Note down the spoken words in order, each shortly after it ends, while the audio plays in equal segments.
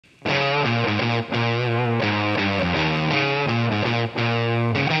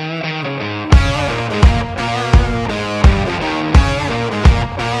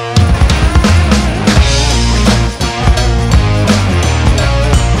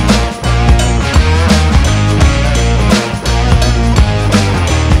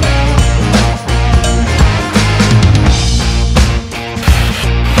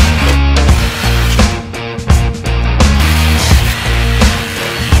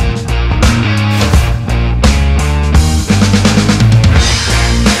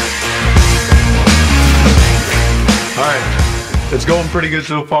It's going pretty good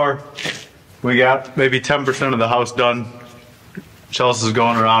so far. We got maybe 10% of the house done. Chels is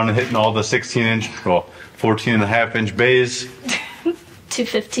going around and hitting all the 16-inch, well, 14.5-inch bays. To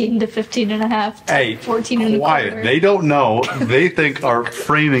 15 to 15.5 to hey, 14 and quiet. They don't know. They think our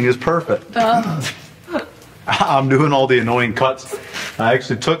framing is perfect. I'm doing all the annoying cuts. I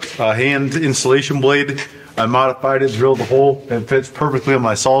actually took a hand insulation blade. I modified it, drilled the hole. It fits perfectly on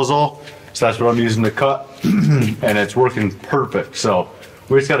my Sawzall. So that's what I'm using to cut. And it's working perfect. So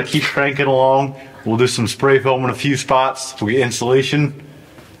we just got to keep cranking along. We'll do some spray foam in a few spots. We'll get insulation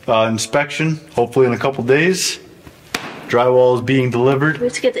inspection, hopefully in a couple days. Drywall is being delivered. We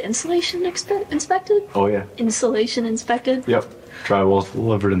have to get the insulation inspected? Oh yeah. Insulation inspected? Yep. Drywall's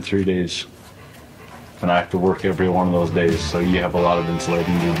delivered in 3 days. And I have to work every one of those days, so you have a lot of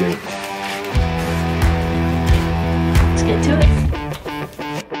insulating to do. Let's get to it.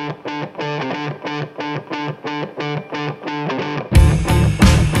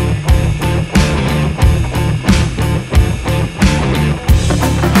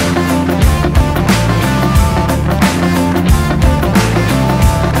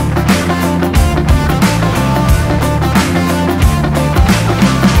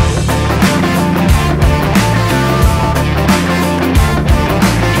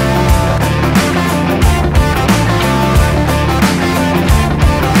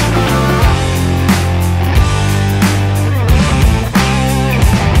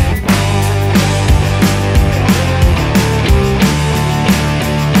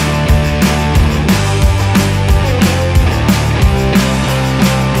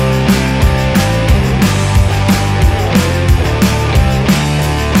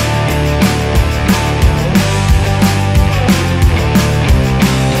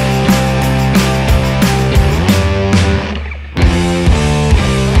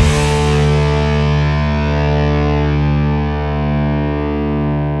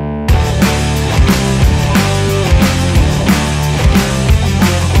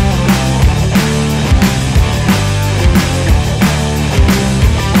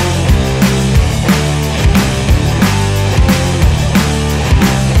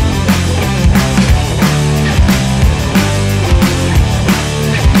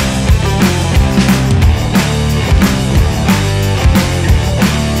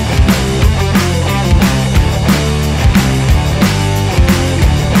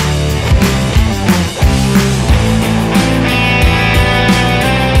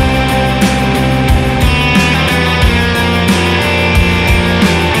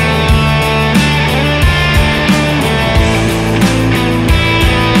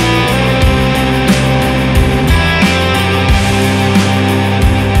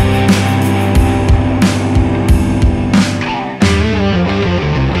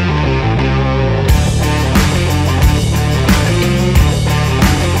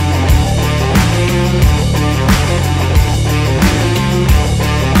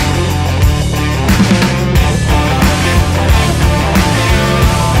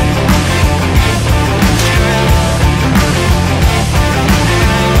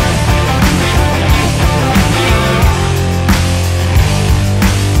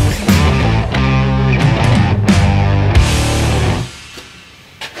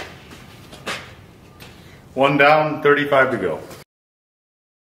 One down, 35 to go.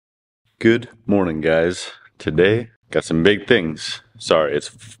 Good morning, guys. Today, got some big things. Sorry, it's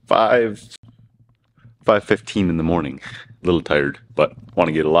 5:15 in the morning. A little tired, but want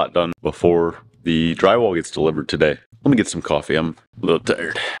to get a lot done before the drywall gets delivered today. Let me get some coffee. I'm a little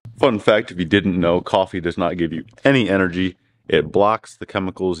tired. Fun fact, if you didn't know, coffee does not give you any energy. It blocks the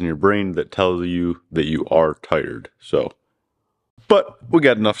chemicals in your brain that tell you that you are tired. But we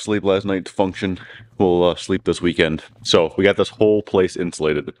got enough sleep last night to function. We'll sleep this weekend. So we got this whole place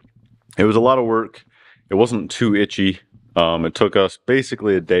insulated. It was a lot of work. It wasn't too itchy. It took us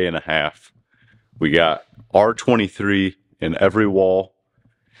basically a day and a half. We got R23 in every wall.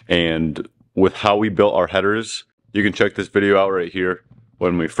 And with how we built our headers, you can check this video out right here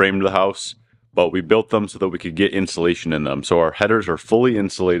when we framed the house. But we built them so that we could get insulation in them. So our headers are fully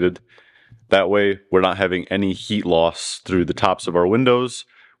insulated. That way we're not having any heat loss through the tops of our windows.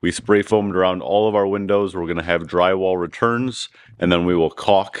 We spray foamed around all of our windows. We're going to have drywall returns, and then we will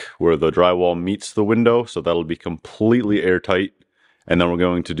caulk where the drywall meets the window, so that'll be completely airtight. And then we're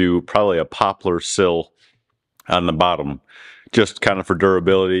going to do probably a poplar sill on the bottom, just kind of for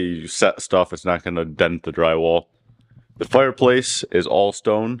durability. You set stuff, it's not going to dent the drywall. The fireplace is all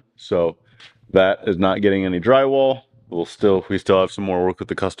stone, so that is not getting any drywall. We still have some more work with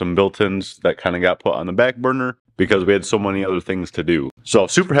the custom built-ins that kind of got put on the back burner because we had so many other things to do. So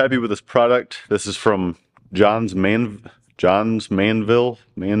super happy with this product. This is from John's Manville, John,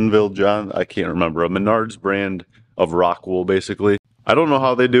 I can't remember, a Menards brand of rock wool basically. I don't know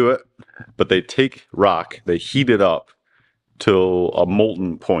how they do it, but they take rock, they heat it up till a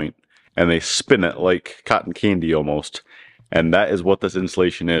molten point, and they spin it like cotton candy almost. And that is what this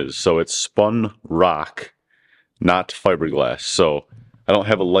insulation is. So it's spun rock, not fiberglass. So I don't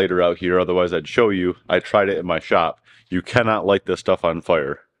have a lighter out here, otherwise I'd show you. I tried it in my shop. You cannot light this stuff on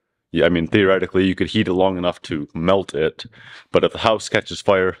fire. Yeah, I mean, theoretically, you could heat it long enough to melt it, but if the house catches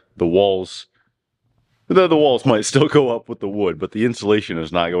fire, the walls might still go up with the wood, but the insulation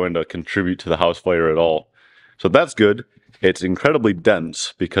is not going to contribute to the house fire at all. So that's good. It's incredibly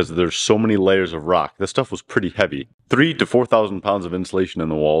dense because there's so many layers of rock. This stuff was pretty heavy. 3,000 to 4,000 pounds of insulation in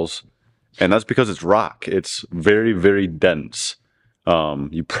the walls. And that's because it's rock. It's very, very dense.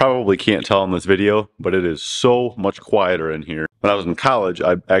 You probably can't tell in this video, but it is so much quieter in here. When I was in college,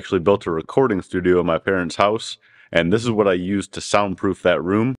 I actually built a recording studio in my parents' house, and this is what I used to soundproof that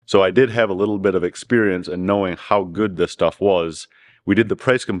room. So I did have a little bit of experience in knowing how good this stuff was. We did the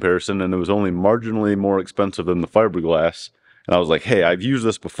price comparison, and it was only marginally more expensive than the fiberglass. And I was like, hey, I've used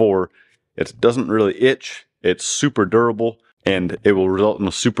this before. It doesn't really itch. It's super durable, and it will result in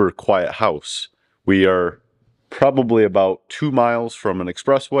a super quiet house. We are probably about 2 miles from an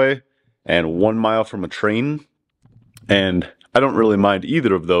expressway and 1 mile from a train. And I don't really mind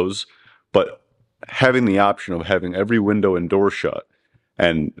either of those, but having the option of having every window and door shut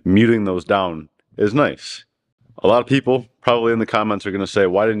and muting those down is nice. A lot of people probably in the comments are going to say,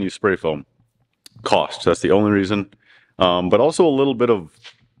 why didn't you spray foam? Cost, that's the only reason. But also a little bit of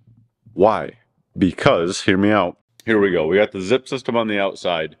why. Because, hear me out. Here we go. We got the zip system on the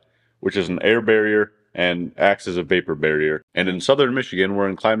outside, which is an air barrier and acts as a vapor barrier. And in southern Michigan, we're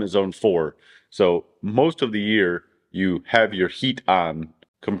in climate zone 4. So most of the year, you have your heat on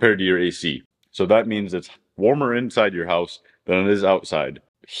compared to your AC. So that means it's warmer inside your house than it is outside.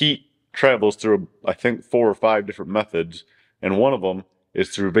 Heat travels through, I think, 4 or 5 different methods, and one of them is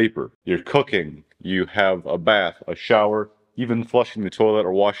through vapor. You're cooking, you have a bath, a shower, even flushing the toilet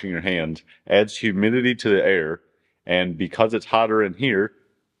or washing your hands adds humidity to the air, and because it's hotter in here,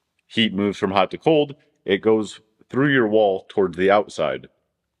 heat moves from hot to cold, it goes through your wall towards the outside.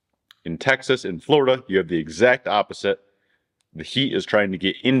 In Texas and Florida, you have the exact opposite. The heat is trying to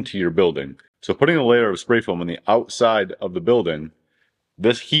get into your building. So putting a layer of spray foam on the outside of the building,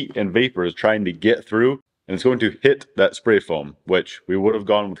 this heat and vapor is trying to get through, and it's going to hit that spray foam, which we would have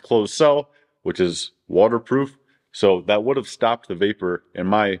gone with closed cell, which is waterproof. So that would have stopped the vapor in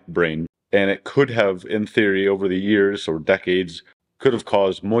my brain. And it could have, in theory, over the years or decades, could have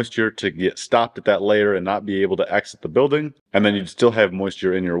caused moisture to get stopped at that layer and not be able to exit the building. And then you'd still have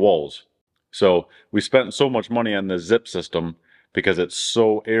moisture in your walls. So we spent so much money on this zip system because it's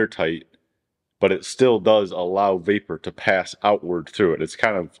so airtight, but it still does allow vapor to pass outward through it. It's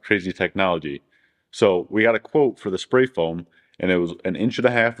kind of crazy technology. So we got a quote for the spray foam, and it was 1.5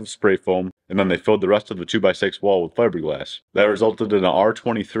 inches of spray foam, and then they filled the rest of the 2x6 wall with fiberglass. That resulted in an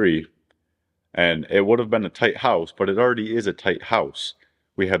R23, and it would have been a tight house, but it already is a tight house.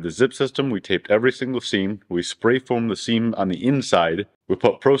 We have the zip system, we taped every single seam, we spray foamed the seam on the inside, we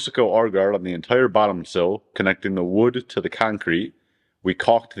put Proseco R-Guard on the entire bottom sill, connecting the wood to the concrete. We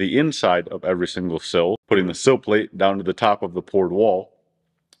caulked the inside of every single sill, putting the sill plate down to the top of the poured wall.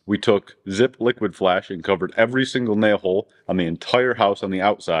 We took Zip liquid flash and covered every single nail hole on the entire house on the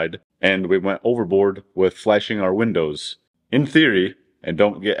outside, and we went overboard with flashing our windows. In theory, and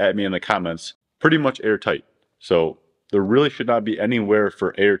don't get at me in the comments, pretty much airtight. So there really should not be anywhere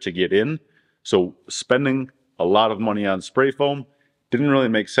for air to get in. So spending a lot of money on spray foam didn't really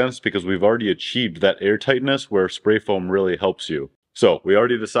make sense because we've already achieved that airtightness where spray foam really helps you. So we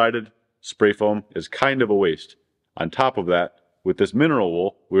already decided spray foam is kind of a waste. On top of that, with this mineral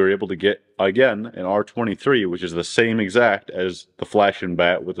wool, we were able to get, again, an R23, which is the same exact as the flash and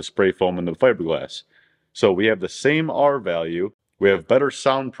bat with the spray foam and the fiberglass. So we have the same R value, we have better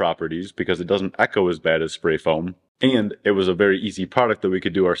sound properties because it doesn't echo as bad as spray foam, and it was a very easy product that we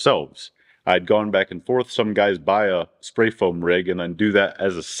could do ourselves. I'd gone back and forth. Some guys buy a spray foam rig and then do that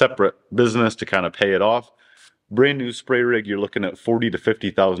as a separate business to kind of pay it off. Brand new spray rig, you're looking at $40,000 to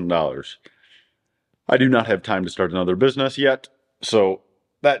 $50,000. I do not have time to start another business yet, so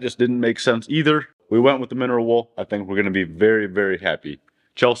that just didn't make sense either. We went with the mineral wool. I think we're going to be very, very happy.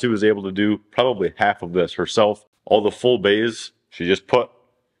 Chelsea was able to do probably half of this herself. All the full bays, she just put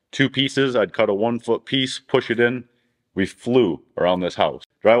 2 pieces. I'd cut a 1-foot piece, push it in. We flew around this house.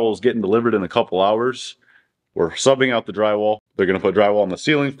 Drywall is getting delivered in a couple hours. We're subbing out the drywall. They're going to put drywall on the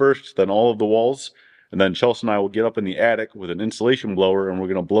ceiling first, then all of the walls. And then Chelsea and I will get up in the attic with an insulation blower, and we're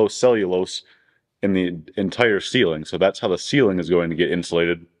going to blow cellulose in the entire ceiling. So that's how the ceiling is going to get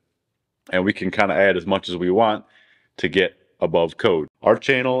insulated. And we can kind of add as much as we want to get above code. Our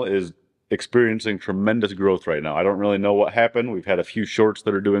channel is experiencing tremendous growth right now. I don't really know what happened. We've had a few shorts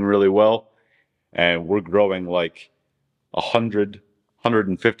that are doing really well, and we're growing like 100,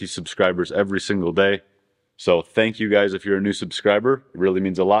 150 subscribers every single day. So thank you guys if you're a new subscriber. It really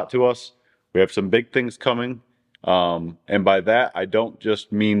means a lot to us. We have some big things coming. And by that, I don't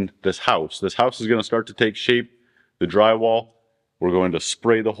just mean this house. This house is going to start to take shape. The drywall, we're going to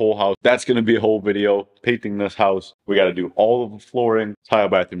spray the whole house. That's going to be a whole video, painting this house. We got to do all of the flooring, tile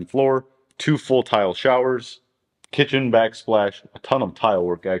bathroom floor, 2 full tile showers, kitchen backsplash, a ton of tile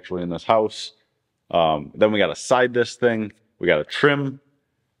work actually in this house. Then we got to side this thing. We got to trim.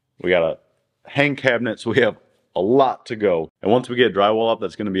 We got to hang cabinets. We have a lot to go. And once we get drywall up,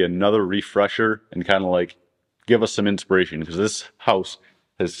 that's going to be another refresher and kind of like give us some inspiration, because this house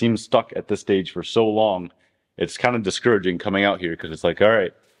has seemed stuck at this stage for so long. It's kind of discouraging coming out here, because it's like, all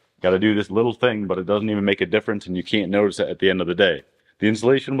right, got to do this little thing, but it doesn't even make a difference, and you can't notice it at the end of the day. The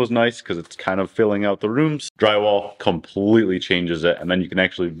insulation was nice because it's kind of filling out the rooms. Drywall completely changes it, and then you can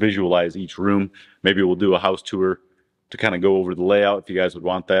actually visualize each room. Maybe we'll do a house tour to kind of go over the layout if you guys would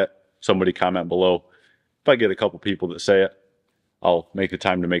want that. Somebody comment below. If I get a couple people that say it, I'll make the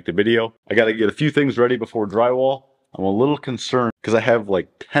time to make the video. I got to get a few things ready before drywall. I'm a little concerned because I have like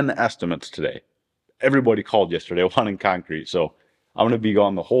 10 estimates today. Everybody called yesterday wanting concrete, so I'm going to be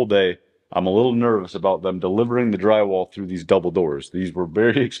gone the whole day. I'm a little nervous about them delivering the drywall through these double doors. These were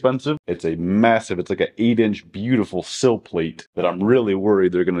very expensive. It's a massive, it's like an 8-inch beautiful sill plate that I'm really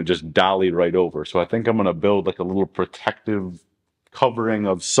worried they're going to just dolly right over. So I think I'm going to build like a little protective covering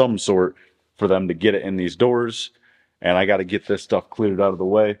of some sort for them to get it in these doors. And I got to get this stuff cleared out of the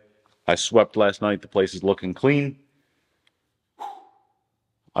way. I swept last night. The place is looking clean.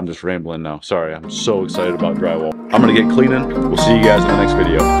 I'm just rambling now. Sorry, I'm so excited about drywall. I'm going to get cleaning. We'll see you guys in the next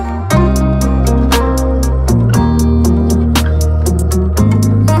video.